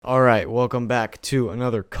All right, welcome back to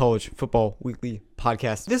another College Football Weekly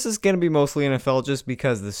podcast. This is going to be mostly NFL just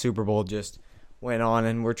because the Super Bowl just went on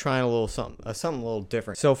and we're trying a little something a little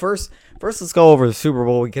different. So first let's go over the Super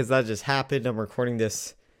Bowl because that just happened. I'm recording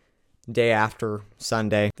this day after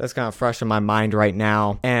Sunday. That's kind of fresh in my mind right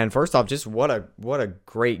now. And first off, just what a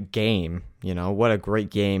great game, what a great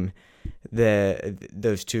game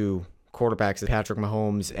those two quarterbacks, Patrick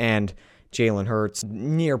Mahomes and Jalen Hurts.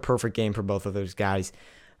 Near perfect game for both of those guys.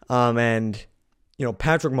 And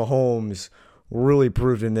Patrick Mahomes really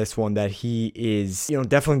proved in this one that he is,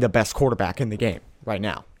 definitely the best quarterback in the game right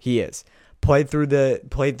now. He is. Played through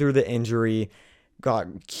the injury,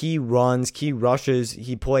 got key runs, key rushes.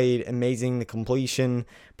 He played amazing. The completion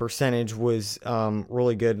percentage was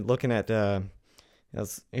really good. Looking at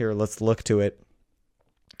let's look to it.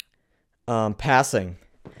 Passing.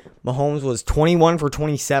 Mahomes was 21 for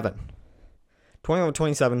 27. 21 for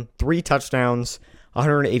 27, 3 touchdowns.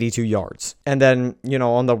 182 yards. And then,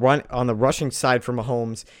 on the rushing side for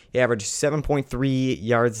Mahomes, he averaged 7.3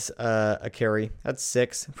 yards a carry. That's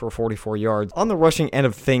 6 for 44 yards. On the rushing end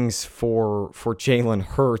of things for Jalen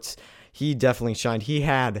Hurts, he definitely shined. He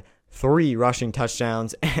had 3 rushing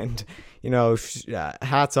touchdowns and,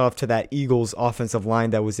 hats off to that Eagles offensive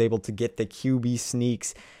line that was able to get the QB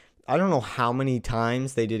sneaks. I don't know how many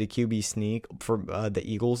times they did a QB sneak for the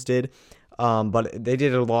Eagles did. But they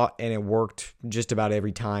did it a lot, and it worked just about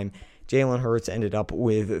every time. Jalen Hurts ended up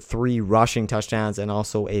with 3 rushing touchdowns and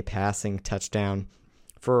also a passing touchdown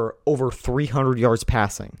for over 300 yards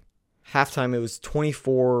passing. Halftime, it was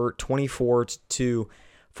 24 to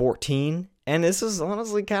 14. And this is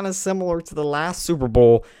honestly kind of similar to the last Super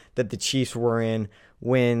Bowl that the Chiefs were in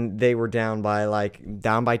when they were down by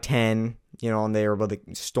 10, and they were able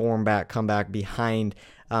to come back behind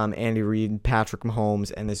Andy Reid, Patrick Mahomes,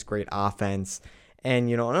 and this great offense. And,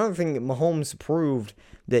 another thing that Mahomes proved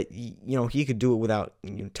that, he could do it without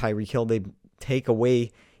Tyreek Hill. They take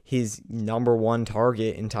away his number one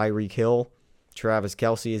target in Tyreek Hill. Travis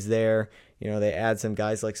Kelce is there. They add some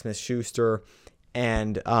guys like Smith-Schuster,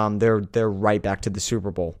 and they're right back to the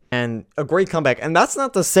Super Bowl. And a great comeback. And that's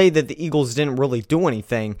not to say that the Eagles didn't really do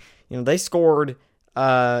anything. They scored...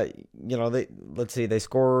 they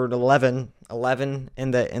scored 11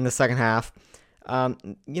 in the second half.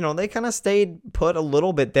 They kind of stayed put a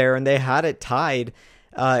little bit there, and they had it tied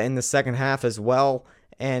in the second half as well.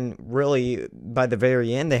 And really, by the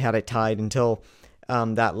very end, they had it tied until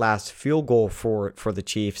that last field goal for the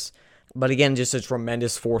Chiefs. But again, just a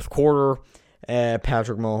tremendous fourth quarter.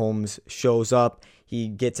 Patrick Mahomes shows up. He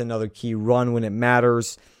gets another key run when it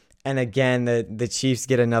matters. And again, the Chiefs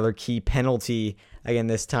get another key penalty again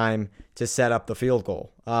this time to set up the field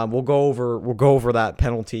goal. We'll go over that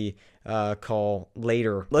penalty call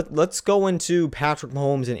later. Let's go into Patrick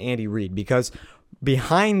Mahomes and Andy Reid, because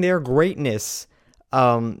behind their greatness,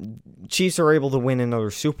 Chiefs are able to win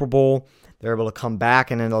another Super Bowl. They're able to come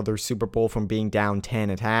back in another Super Bowl from being down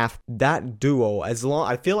 10 at half. That duo, as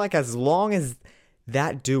long as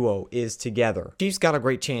that duo is together, Chiefs got a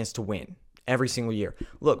great chance to win every single year.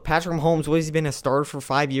 Look, Patrick Mahomes, he's been a starter for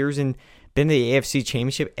 5 years and been to the AFC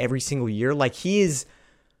Championship every single year. He is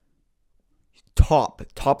top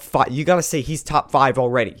 5. You got to say he's top 5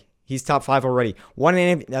 already. He's top 5 already. Won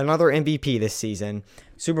another MVP this season.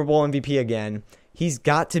 Super Bowl MVP again. He's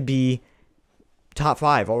got to be top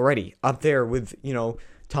 5 already. Up there with,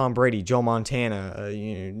 Tom Brady, Joe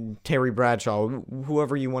Montana, Terry Bradshaw,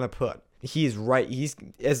 whoever you want to put. He's right. He's,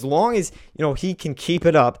 as long as he can keep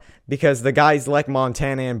it up, because the guys like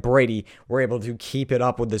Montana and Brady were able to keep it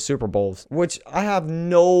up with the Super Bowls, which I have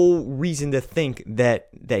no reason to think that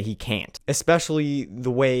he can't. Especially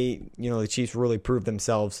the way the Chiefs really proved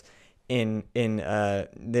themselves in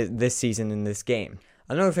this season in this game.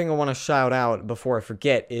 Another thing I want to shout out before I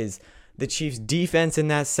forget is the Chiefs' defense in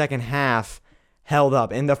that second half held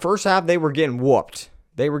up. In the first half, they were getting whooped.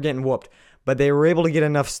 But they were able to get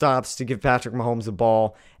enough stops to give Patrick Mahomes the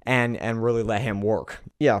ball and really let him work.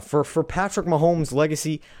 Yeah, for Patrick Mahomes'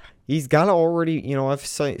 legacy, he's got to already, I've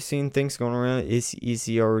seen things going around. Is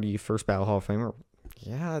he already first ballot Hall of Famer?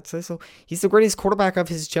 Yeah, I'd say so. He's the greatest quarterback of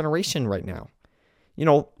his generation right now.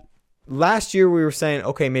 Last year we were saying,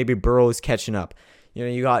 okay, maybe Burrow is catching up.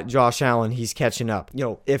 You got Josh Allen, he's catching up.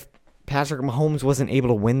 If Patrick Mahomes wasn't able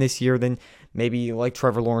to win this year, then maybe like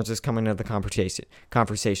Trevor Lawrence is coming into the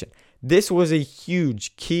conversation. This was a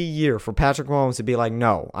huge key year for Patrick Mahomes to be like,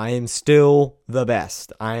 no, I am still the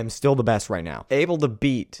best. I am still the best right now. Able to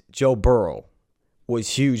beat Joe Burrow was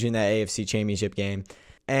huge in that AFC Championship game.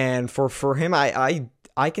 And for him, I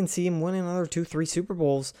can see him winning another 2-3 Super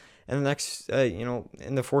Bowls in the next,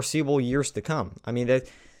 in the foreseeable years to come. I mean,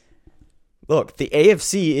 look, the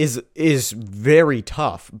AFC is very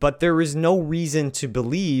tough, but there is no reason to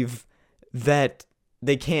believe that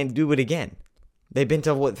they can't do it again. They've been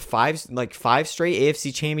to what, five straight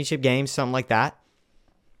AFC Championship games, something like that.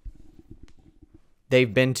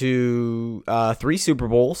 They've been to 3 Super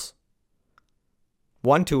Bowls,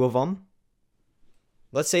 won 2 of them.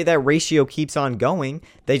 Let's say that ratio keeps on going.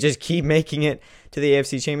 They just keep making it to the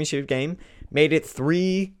AFC Championship game. Made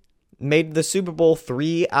the Super Bowl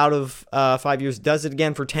 3 out of 5 years. Does it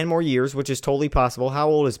again for 10 more years, which is totally possible. How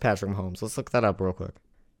old is Patrick Mahomes? Let's look that up real quick.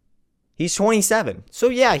 He's 27. So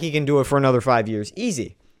yeah, he can do it for another 5 years.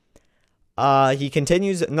 Easy. He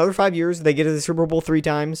continues another 5 years. They get to the Super Bowl 3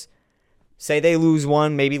 times. Say they lose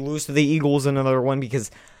one, maybe lose to the Eagles another one, because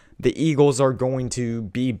the Eagles are going to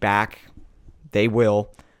be back. They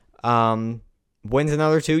will. Wins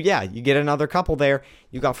another 2. Yeah, you get another couple there.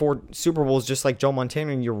 You got 4 Super Bowls just like Joe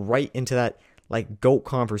Montana, and you're right into that like GOAT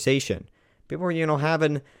conversation. People were,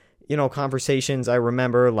 having, conversations. I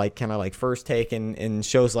remember like kind of like First Take and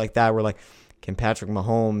shows like that were like, can Patrick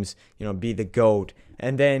Mahomes, be the GOAT?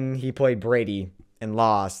 And then he played Brady and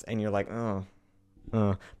lost, and you're like,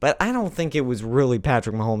 But I don't think it was really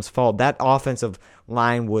Patrick Mahomes' fault. That offensive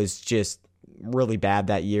line was just really bad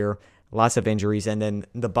that year. Lots of injuries, and then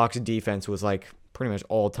the Bucs defense was like pretty much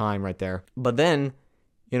all time right there. But then,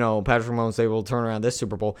 Patrick Mahomes was able to turn around this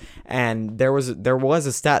Super Bowl, and there was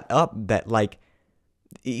a stat up that like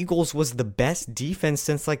the Eagles was the best defense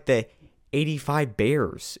since like the 84,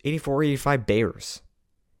 85 Bears.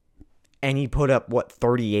 And he put up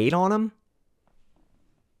 38 on them?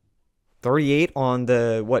 38 on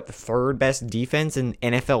the third best defense in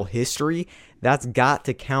NFL history. That's got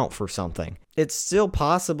to count for something. It's still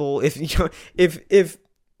possible if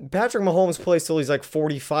Patrick Mahomes plays till he's like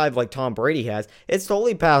 45 like Tom Brady has, it's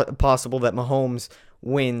totally possible that Mahomes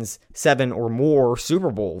wins 7 or more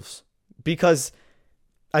Super Bowls, because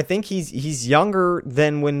I think he's younger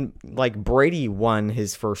than when like Brady won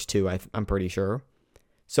his first 2, I'm pretty sure.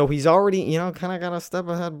 So he's already, kind of got a step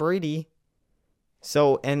ahead Brady.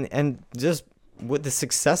 So, and just with the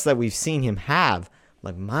success that we've seen him have,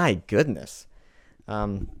 like, my goodness.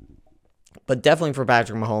 But definitely for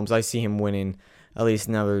Patrick Mahomes, I see him winning at least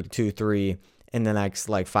another 2, 3 in the next,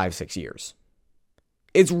 like, 5, 6 years.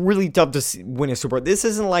 It's really tough to win a Super Bowl. This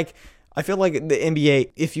isn't like, I feel like the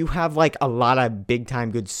NBA, if you have, like, a lot of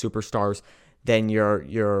big-time good superstars, then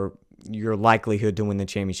your likelihood to win the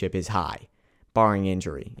championship is high, barring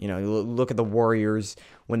injury. Look at the Warriors.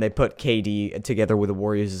 When they put KD together with the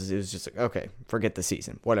Warriors, it was just like, okay, forget the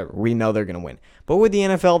season. Whatever. We know they're going to win. But with the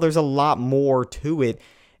NFL, there's a lot more to it.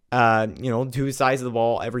 2 sides of the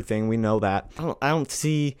ball, everything. We know that. I don't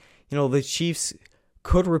see, the Chiefs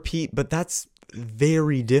could repeat, but that's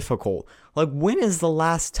very difficult. Like, when is the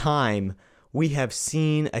last time we have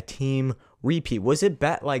seen a team repeat? Was it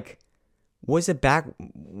back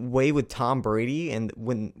way with Tom Brady and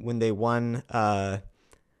when they won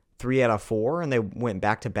 3 out of 4 and they went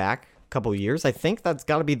back to back a couple of years? I think that's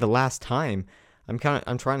got to be the last time. I'm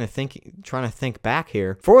trying to think back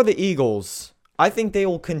here. For the Eagles, I think they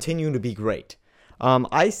will continue to be great.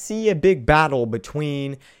 I see a big battle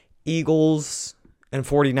between Eagles and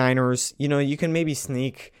 49ers. You can maybe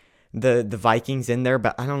sneak the Vikings in there,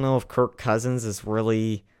 but I don't know if Kirk Cousins is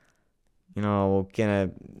really,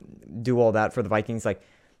 gonna do all that for the Vikings. Like,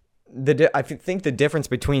 I think the difference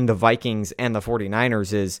between the Vikings and the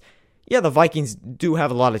 49ers is, the Vikings do have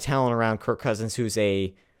a lot of talent around Kirk Cousins, who's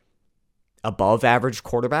a above average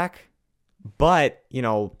quarterback, but,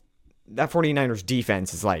 that 49ers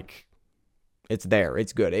defense is like, it's there.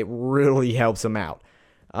 It's good. It really helps them out.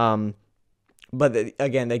 But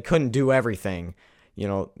again, they couldn't do everything,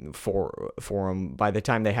 for them. By the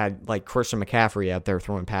time they had like Christian McCaffrey out there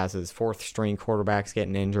throwing passes, 4th string quarterbacks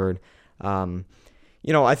getting injured. I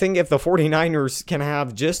think if the 49ers can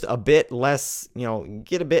have just a bit less,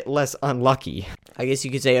 get a bit less unlucky, I guess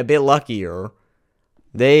you could say a bit luckier,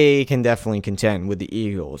 they can definitely contend with the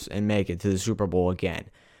Eagles and make it to the Super Bowl again.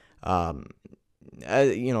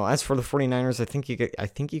 As for the 49ers, I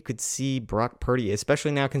think you could see Brock Purdy,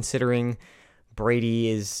 especially now considering Brady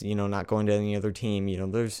is, not going to any other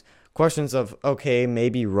team. There's questions of, okay,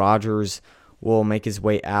 maybe Rodgers will make his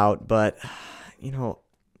way out, but,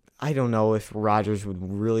 I don't know if Rodgers would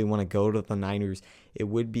really want to go to the Niners. It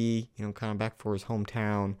would be, kind of back for his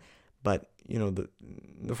hometown, but, the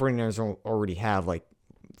 49ers already have, like,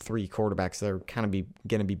 3 quarterbacks that are kind of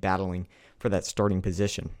going to be battling for that starting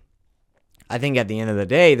position. I think at the end of the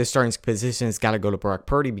day, the starting position has got to go to Brock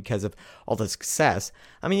Purdy because of all the success.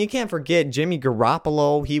 I mean, you can't forget Jimmy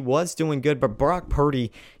Garoppolo. He was doing good, but Brock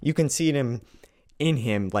Purdy, you can see him in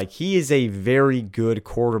him. Like, he is a very good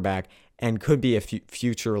quarterback, and could be a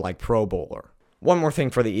future like Pro Bowler. One more thing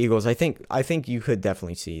for the Eagles, I think you could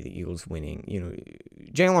definitely see the Eagles winning.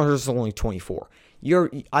 Jalen Hurts is only 24.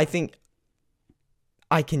 I think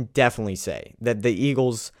I can definitely say that the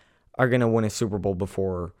Eagles are going to win a Super Bowl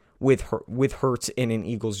with Hurts in an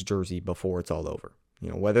Eagles jersey before it's all over.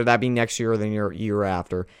 Whether that be next year or the year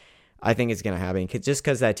after, I think it's going to happen. Just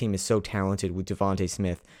because that team is so talented with Devontae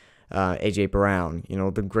Smith, A.J. Brown,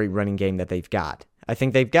 the great running game that they've got. I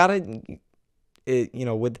think they've got it,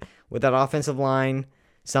 with that offensive line.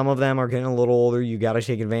 Some of them are getting a little older. You got to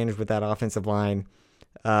take advantage with that offensive line.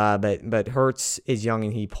 But Hurts is young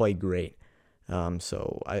and he played great.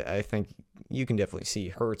 So I think you can definitely see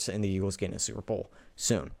Hurts and the Eagles getting a Super Bowl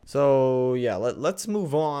soon. So yeah, let's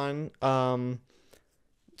move on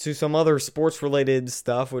to some other sports-related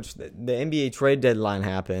stuff, which the NBA trade deadline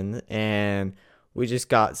happened, and we just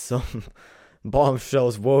got some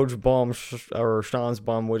bombshells. Woj bomb or Sean's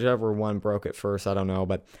bomb, whichever one broke it first, I don't know.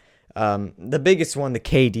 But the biggest one, the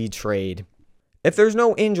KD trade. If there's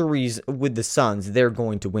no injuries with the Suns, they're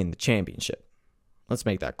going to win the championship. Let's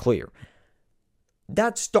make that clear.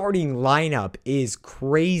 That starting lineup is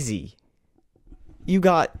crazy. You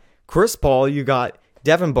got Chris Paul, you got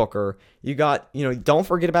Devin Booker, you got, don't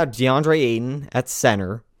forget about DeAndre Ayton at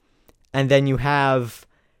center, and then you have,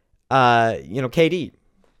 KD.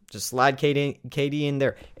 Just slide KD in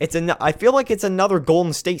there. I feel like it's another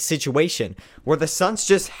Golden State situation where the Suns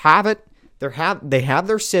just have it. They have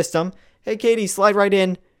their system. Hey, KD, slide right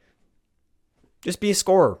in. Just be a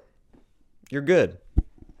scorer. You're good.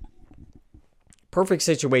 Perfect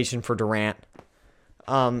situation for Durant.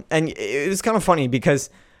 And it was kind of funny because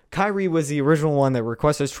Kyrie was the original one that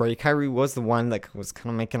requested his trade. Kyrie was the one that was kind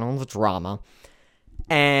of making all the drama.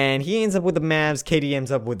 And he ends up with the Mavs. KD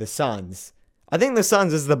ends up with the Suns. I think the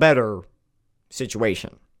Suns is the better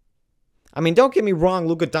situation. I mean, don't get me wrong,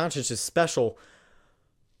 Luka Doncic is special.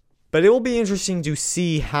 But it will be interesting to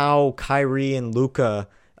see how Kyrie and Luka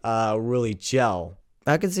really gel.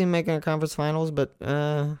 I could see him making a conference finals, but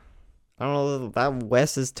I don't know. That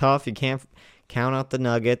West is tough. You can't count out the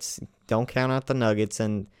Nuggets. Don't count out the Nuggets.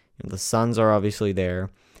 And the Suns are obviously there.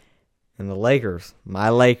 And the Lakers, my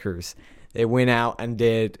Lakers, they went out and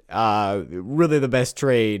did really the best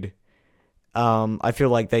trade. I feel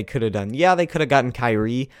like they could have done. Yeah, they could have gotten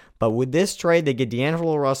Kyrie. But with this trade, they get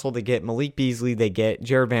D'Angelo Russell. They get Malik Beasley. They get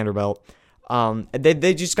Jared Vanderbilt.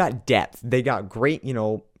 They just got depth. They got great,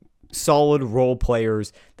 solid role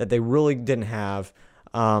players that they really didn't have.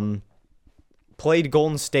 Played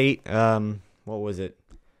Golden State, what was it?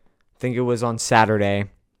 I think it was on Saturday.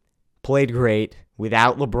 Played great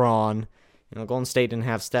without LeBron. Golden State didn't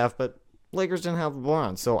have Steph, but Lakers didn't have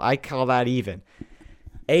LeBron, so I call that even.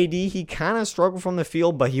 AD, he kind of struggled from the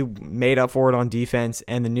field, but he made up for it on defense,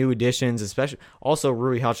 and the new additions, especially, also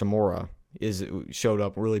Rui Hachimura showed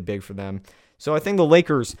up really big for them. So I think the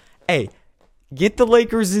Lakers, get the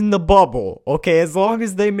Lakers in the bubble, okay? As long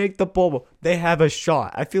as they make the bubble, they have a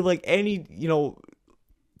shot. I feel like any,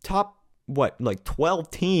 top,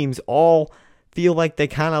 12 teams all feel like they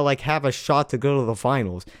kind of have a shot to go to the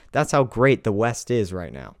finals. That's how great the West is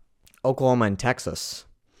right now. Oklahoma and Texas.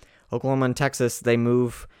 They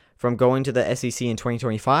move from going to the SEC in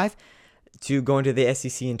 2025 to going to the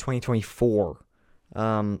SEC in 2024.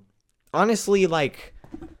 Honestly, it's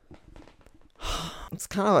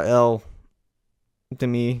kind of an L to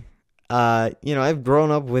me. I've grown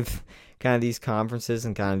up with kind of these conferences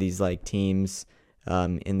and kind of these teams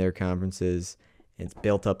in their conferences. It's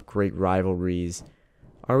built up great rivalries.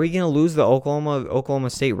 Are we going to lose the Oklahoma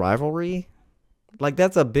State rivalry?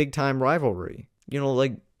 That's a big time rivalry.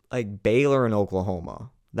 Like Baylor and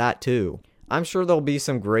Oklahoma. That too. I'm sure there'll be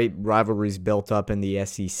some great rivalries built up in the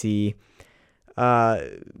SEC.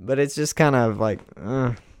 But it's just kind of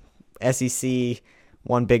SEC,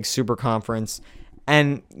 one big super conference.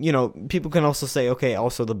 And, people can also say, okay,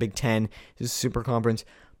 also the Big Ten is a super conference.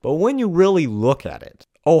 But when you really look at it,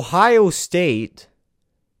 Ohio State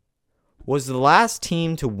was the last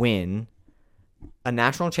team to win a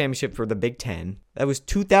national championship for the Big Ten. That was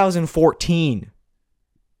 2014.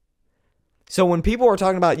 So when people are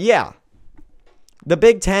talking about, the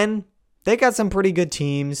Big Ten, they got some pretty good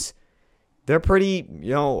teams. They're pretty,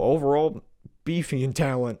 overall beefy in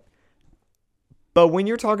talent. But when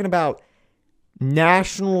you're talking about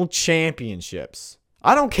national championships,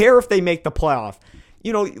 I don't care if they make the playoff.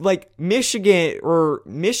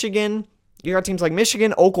 Michigan, you got teams like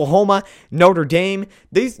Michigan, Oklahoma, Notre Dame.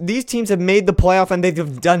 These teams have made the playoff and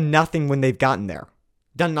they've done nothing when they've gotten there.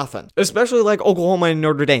 Done nothing. Especially Oklahoma and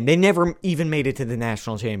Notre Dame. They never even made it to the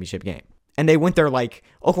national championship game. And they went there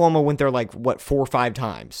Oklahoma went there 4 or 5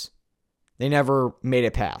 times. They never made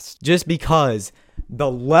it past. Just because the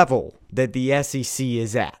level that the SEC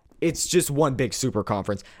is at. It's just one big super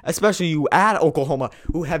conference. Especially you add Oklahoma,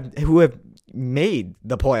 who have made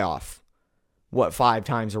the playoff, 5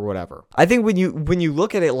 times or whatever. I think when you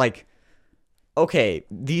look at it like, okay,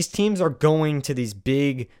 these teams are going to these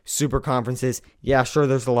big super conferences. Yeah, sure,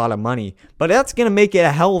 there's a lot of money. But that's going to make it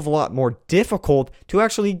a hell of a lot more difficult to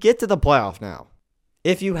actually get to the playoff now.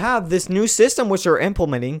 If you have this new system which they're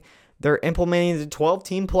implementing the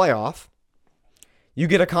 12-team playoff. You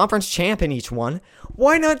get a conference champ in each one.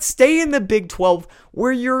 Why not stay in the Big 12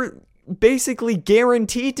 where you're basically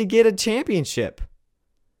guaranteed to get a championship?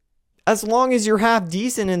 As long as you're half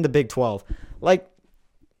decent in the Big 12. Like,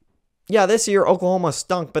 yeah, this year Oklahoma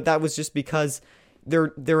stunk, but that was just because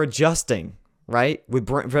they're adjusting, right? With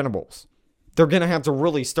Brent Venables. They're going to have to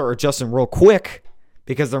really start adjusting real quick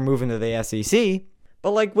because they're moving to the SEC.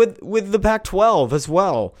 But like with the Pac-12 as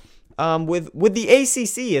well. With the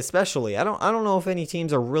ACC especially. I don't know if any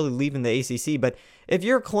teams are really leaving the ACC, but if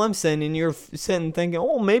you're Clemson and you're sitting thinking,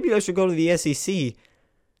 "Oh, maybe I should go to the SEC."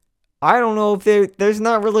 I don't know if there's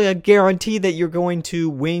not really a guarantee that you're going to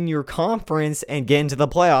win your conference and get into the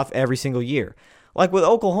playoff every single year. Like with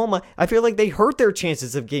Oklahoma, I feel like they hurt their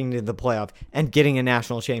chances of getting to the playoff and getting a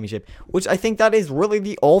national championship, which I think that is really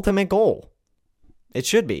the ultimate goal. It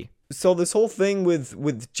should be. So this whole thing with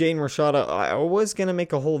Jaden Rashada, I was going to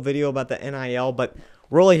make a whole video about the NIL, but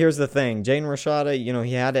really here's the thing. Jaden Rashada,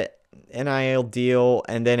 he had an NIL deal,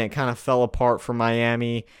 and then it kind of fell apart for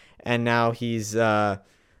Miami, and now he's... I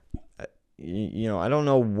don't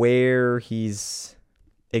know where he's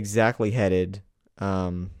exactly headed.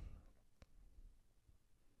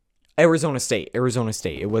 Arizona State. It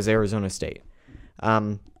was Arizona State.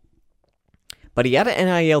 But he had an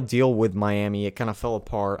NIL deal with Miami. It kind of fell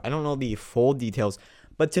apart. I don't know the full details.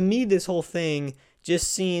 But to me, this whole thing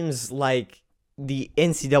just seems like the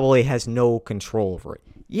NCAA has no control over it.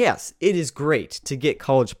 Yes, it is great to get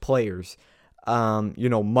college players,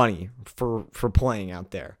 money for playing out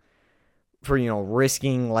there. For,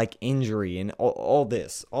 risking, like, injury and all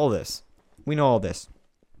this. We know all this.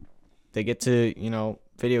 They get to,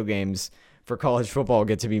 video games for college football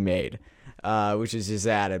get to be made, which is just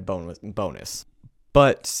added bonus.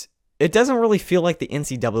 But it doesn't really feel like the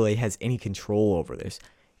NCAA has any control over this.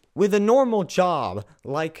 With a normal job,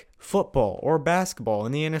 like football or basketball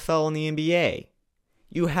in the NFL and the NBA,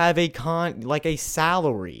 you have a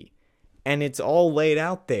salary, and it's all laid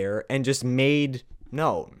out there and just made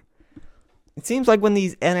known. It seems like when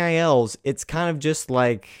these NILs, it's kind of just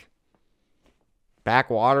like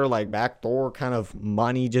backwater, like backdoor kind of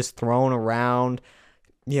money just thrown around.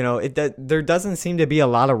 There doesn't seem to be a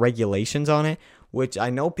lot of regulations on it, which I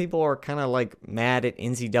know people are kind of like mad at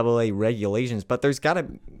NCAA regulations, but there's got to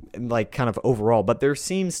like kind of overall, but there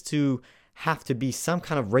seems to have to be some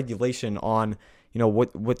kind of regulation on,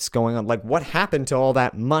 what's going on. Like what happened to all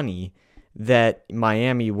that money that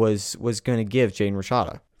Miami was going to give Jaden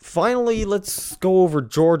Rashada. Finally, let's go over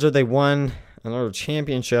Georgia. They won another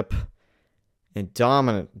championship in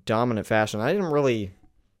dominant fashion. I didn't really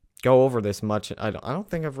go over this much. I don't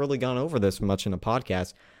think I've really gone over this much in a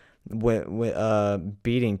podcast with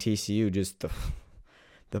beating TCU. Just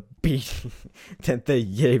the beating that they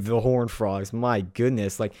gave the Horned Frogs. My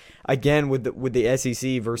goodness! Like again with the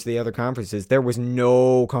SEC versus the other conferences, there was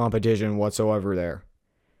no competition whatsoever there.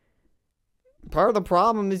 Part of the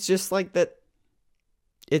problem is just like that.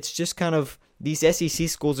 It's just kind of, these SEC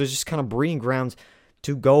schools are just kind of breeding grounds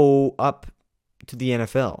to go up to the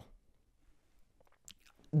NFL.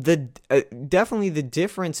 Definitely the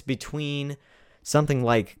difference between something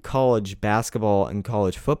like college basketball and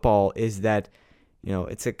college football is that,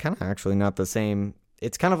 it's kind of actually not the same.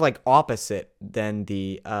 It's kind of like opposite than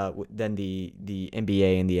the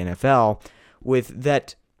NBA and the NFL, with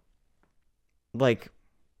that, like,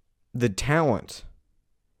 the talent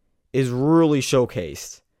is really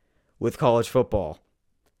showcased with college football.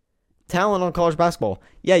 Talent on college basketball.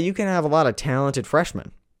 Yeah, you can have a lot of talented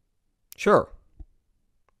freshmen. Sure.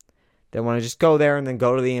 They want to just go there and then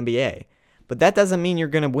go to the NBA. But that doesn't mean you're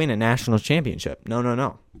going to win a national championship.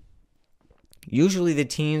 No. Usually the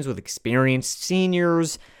teams with experienced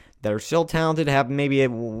seniors that are still talented have maybe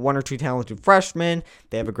one or two talented freshmen.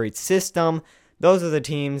 They have a great system. Those are the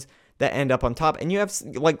teams that end up on top, and you have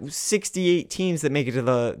like 68 teams that make it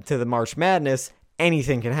to the March Madness.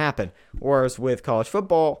 Anything can happen. Whereas with college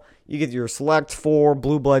football, you get your select 4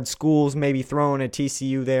 blue blood schools, maybe throwing a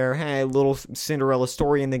TCU there, hey, little Cinderella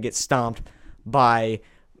story, and then get stomped by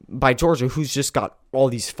Georgia, who's just got all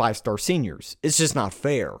these 5-star seniors. It's just not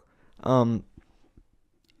fair.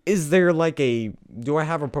 Is there do I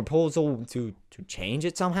have a proposal to change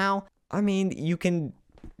it somehow? I mean, you can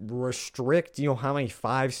restrict, how many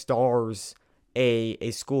 5 stars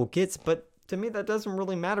a school gets, but to me that doesn't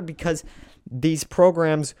really matter because these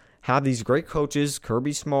programs have these great coaches,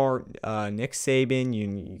 Kirby Smart, Nick Saban.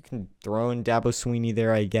 You can throw in Dabo Swinney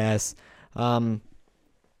there, I guess.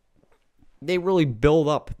 They really build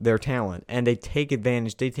up their talent and they take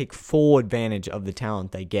advantage. They take full advantage of the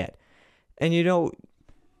talent they get. And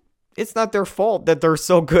it's not their fault that they're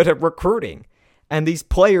so good at recruiting. And these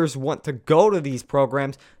players want to go to these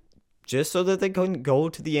programs just so that they can go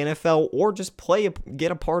to the NFL or just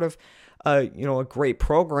get a part of, a great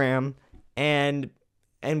program and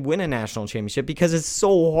win a national championship, because it's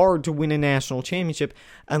so hard to win a national championship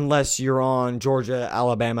unless you're on Georgia,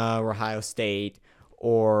 Alabama, or Ohio State,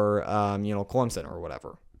 or Clemson or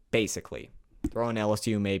whatever. Basically, throw in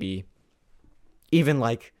LSU maybe, even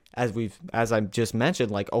like as I just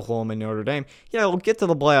mentioned, like Oklahoma and Notre Dame. Yeah, we'll get to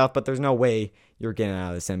the playoff, but there's no way you're getting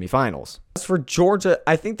out of the semifinals. As for Georgia,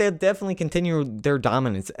 I think they'll definitely continue their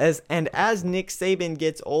dominance as Nick Saban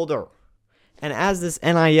gets older. And as this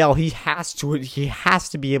NIL, he has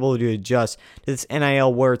to be able to adjust to this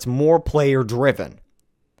NIL where it's more player driven.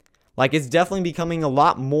 Like, it's definitely becoming a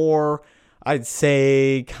lot more, I'd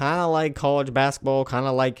say, kind of like college basketball, kind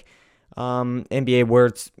of like NBA, where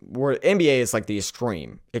NBA is like the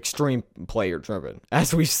extreme player driven,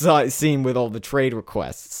 as we've seen with all the trade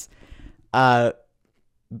requests. But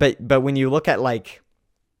when you look at like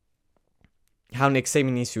how Nick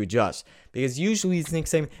Saban needs to adjust, because usually it's Nick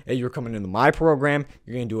Saban, hey, you're coming into my program,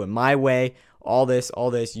 you're going to do it my way, all this,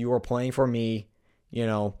 you are playing for me,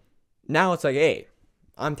 Now it's like, hey,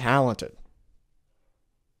 I'm talented.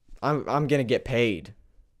 I'm going to get paid.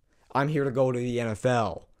 I'm here to go to the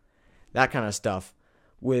NFL. That kind of stuff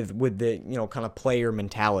with the, kind of player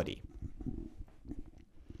mentality.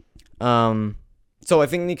 So I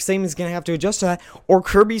think Nick Saban is going to have to adjust to that, or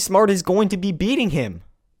Kirby Smart is going to be beating him.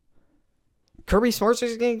 Kirby Smart's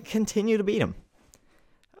just going to continue to beat him.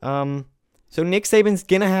 So Nick Saban's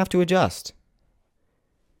going to have to adjust.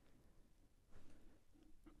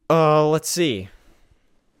 Let's see.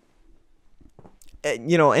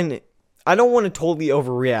 And I don't want to totally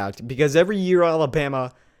overreact, because every year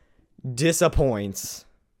Alabama disappoints.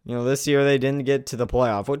 This year they didn't get to the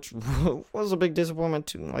playoff, which was a big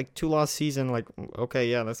disappointment. Like 2-loss season. Like, okay,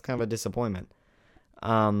 yeah, that's kind of a disappointment.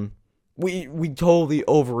 We totally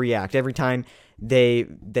overreact every time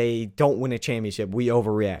they don't win a championship. We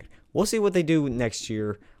overreact. We'll see what they do next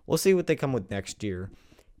year. We'll see what they come with next year.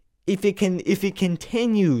 If it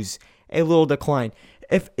continues a little decline,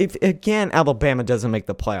 if again Alabama doesn't make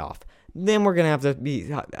the playoff, then we're gonna have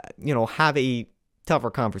to have a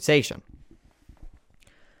tougher conversation.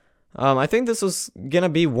 I think this was gonna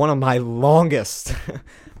be one of my longest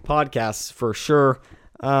podcasts for sure.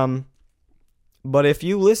 But if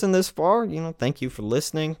you listen this far, thank you for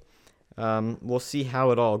listening. We'll see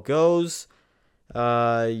how it all goes.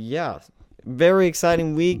 Yeah, very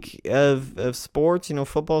exciting week of sports.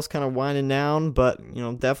 Football's kind of winding down, but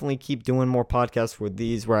definitely keep doing more podcasts with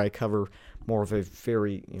these where I cover more of a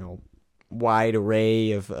very wide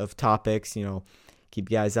array of topics. Keep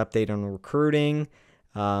you guys updated on the recruiting.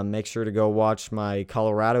 Make sure to go watch my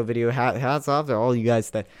Colorado video. Hats off to all you guys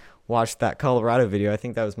that watched that Colorado video. I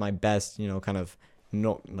think that was my best, kind of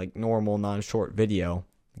normal, non-short video.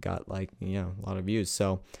 Got a lot of views.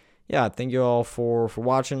 So yeah, thank you all for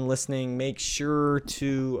watching, listening. Make sure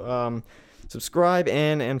to subscribe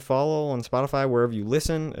and follow on Spotify, wherever you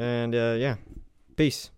listen. And yeah, peace.